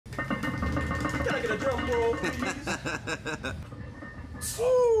drum roll, please.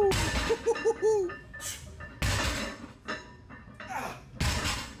 Woo!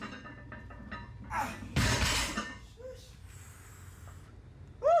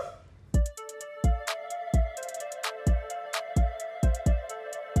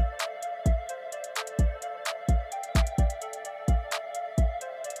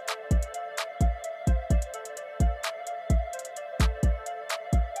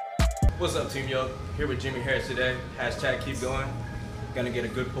 What's up, Team Yo? Here with Jimmie Harris today. Hashtag keep going. Gonna get a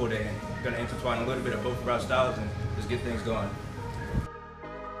good pull day in. Gonna intertwine a little bit of both of our styles and just get things going.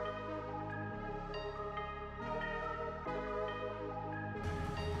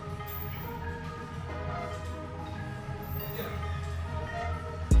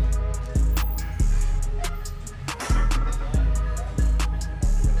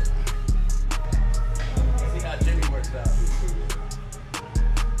 See how Jimmie works out.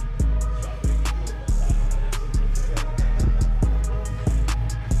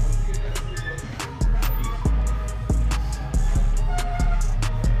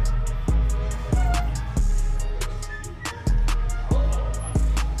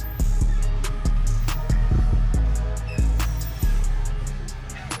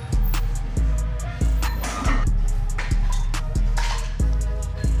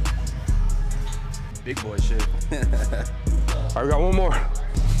 Big boy shit. All right, we got one more.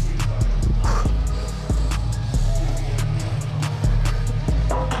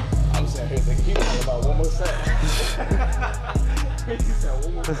 I'm sitting here thinking he talking about one more set. He said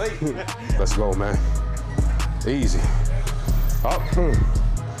one more plate. Let's go, man. Easy. Up. 2,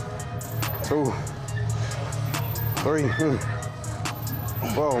 3.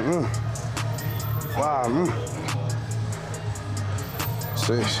 4. 5.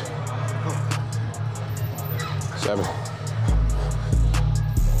 6. 7,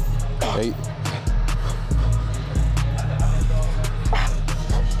 8.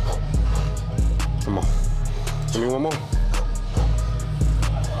 Come on. Give me one more.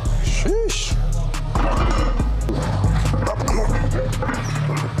 Sheesh. Up, come on.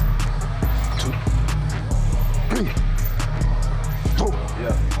 2, 3, 4.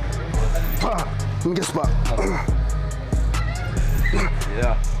 Yeah. 5. Let me get a spot.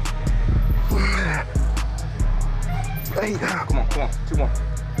 Yeah. 8. Come on, 2 more.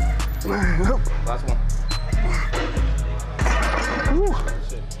 Last one. Woo.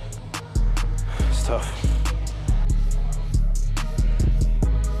 It's tough.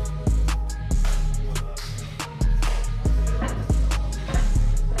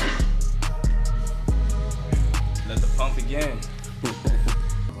 Let the pump begin.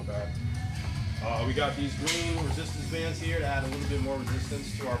 We got these green resistance bands here to add a little bit more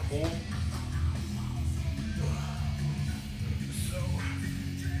resistance to our pull.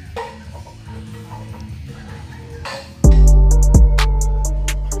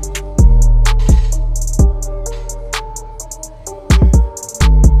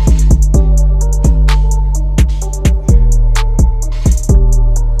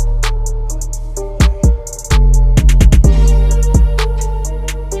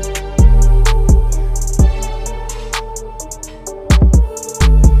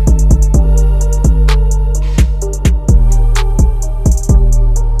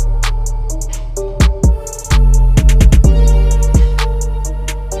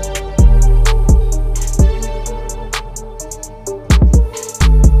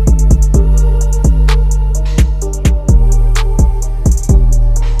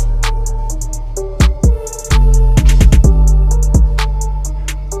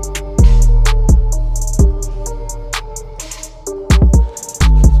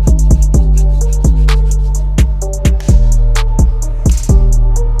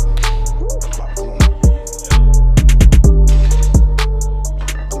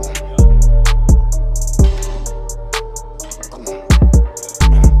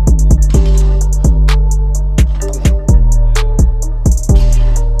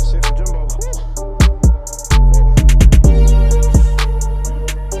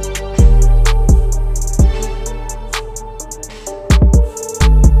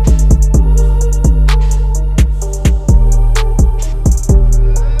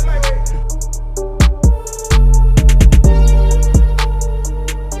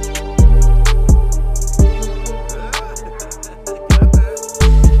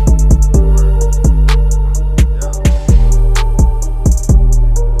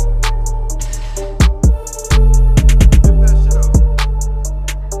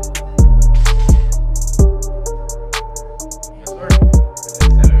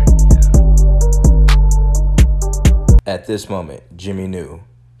 At this moment, Jimmie knew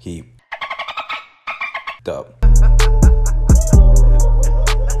he up.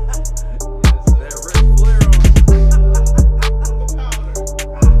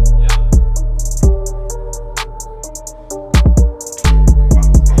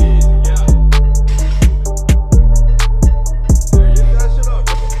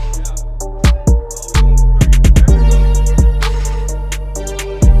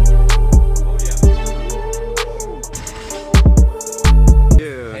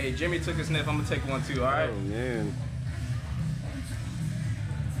 Jimmie took a sniff, I'm gonna take one too, alright? Oh man.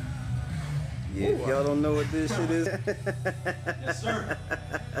 Yeah, if y'all don't know what this shit is. Yes, sir.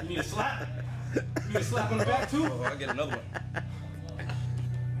 You need a slap? You need a slap on the back too? Oh, I'll get another one.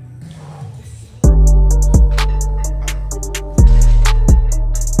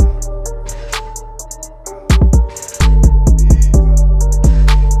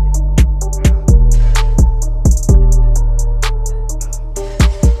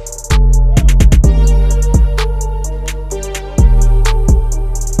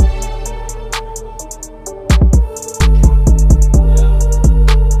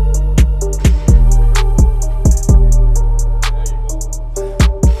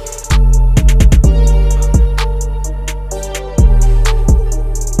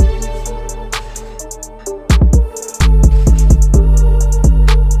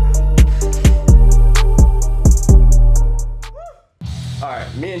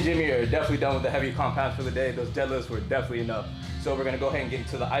 Alright, me and Jimmie are definitely done with the heavy compounds for the day. Those deadlifts were definitely enough. So we're going to go ahead and get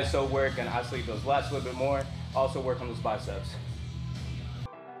into the ISO work and isolate those lats a little bit more. Also work on those biceps.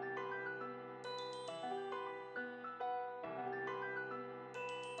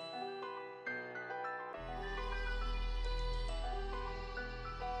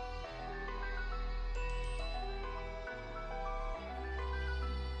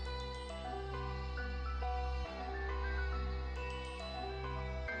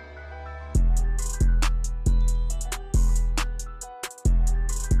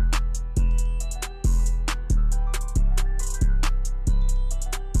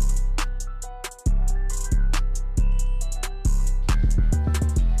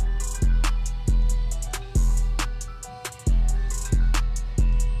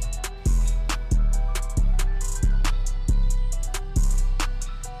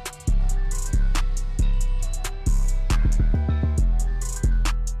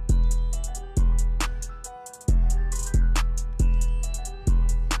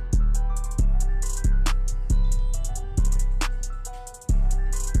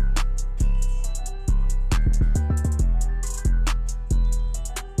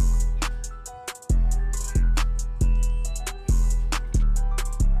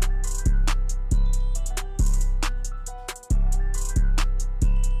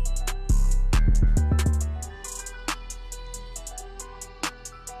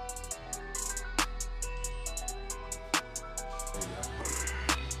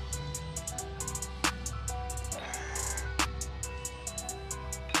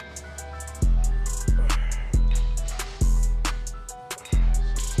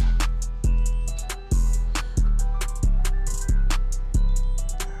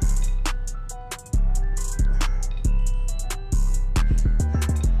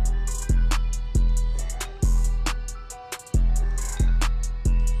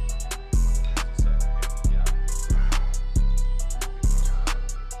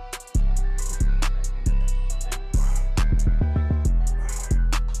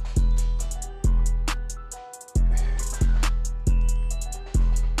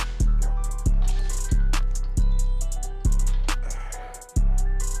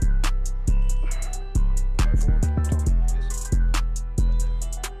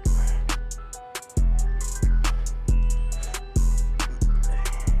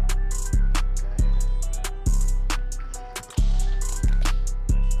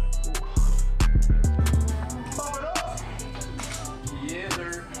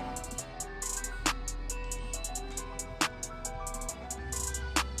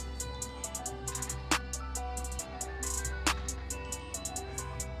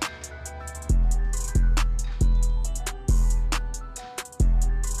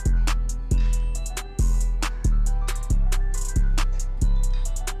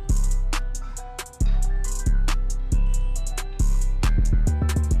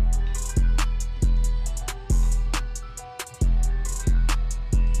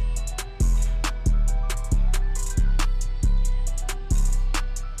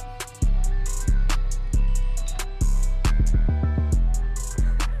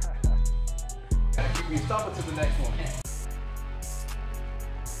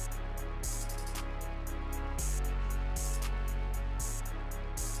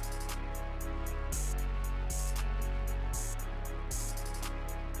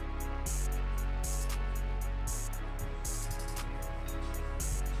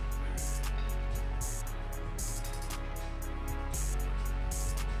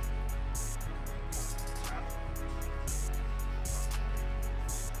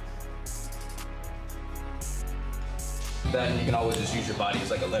 Then you can always just use your body as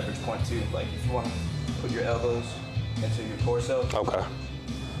like a leverage point too. Like if you want to put your elbows into your torso. Okay.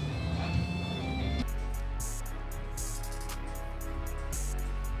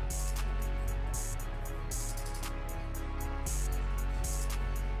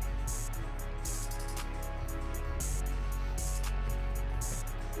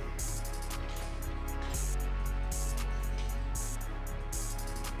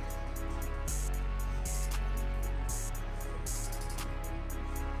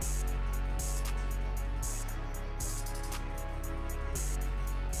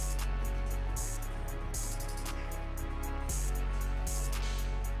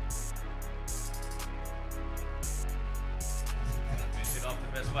 Off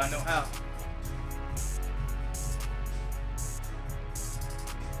the best way I know how.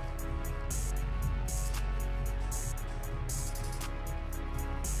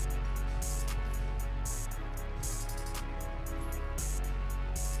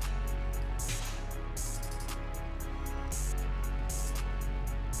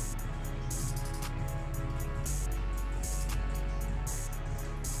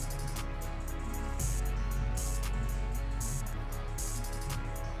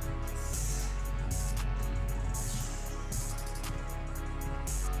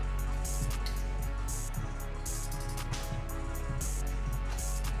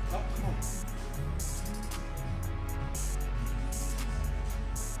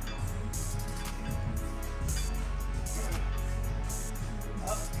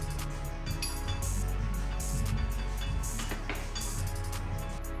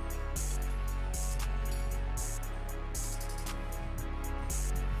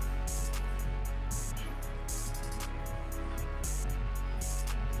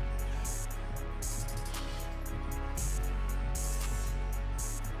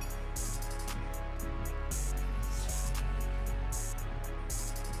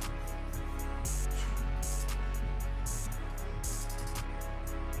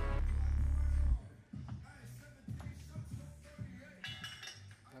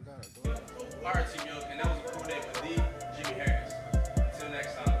 All right, team.